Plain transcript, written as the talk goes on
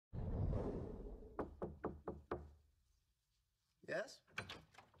Yes? I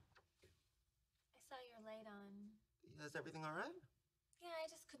saw you're late on. Is everything all right? Yeah, I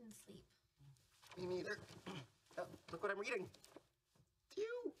just couldn't sleep. Me neither. Oh, look what I'm reading.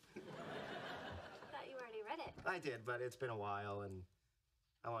 You. I thought you already read it. I did, but it's been a while, and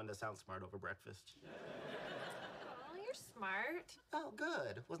I wanted to sound smart over breakfast. Oh, you're smart. Oh,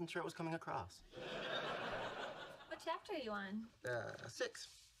 good. Wasn't sure it was coming across. What chapter are you on? 6.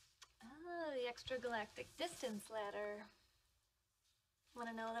 Oh, the extragalactic distance ladder. Want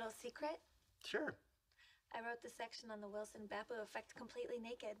to know a little secret? Sure. I wrote the section on the Wilson-Bapu effect completely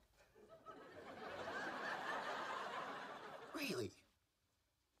naked. Really?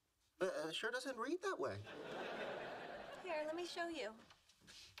 Sure doesn't read that way. Here, let me show you.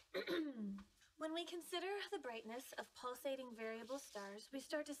 When we consider the brightness of pulsating variable stars, we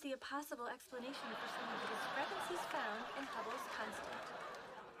start to see a possible explanation for some of the discrepancies found in Hubble's constant.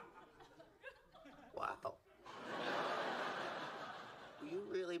 Wow. You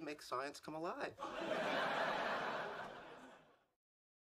really make science come alive.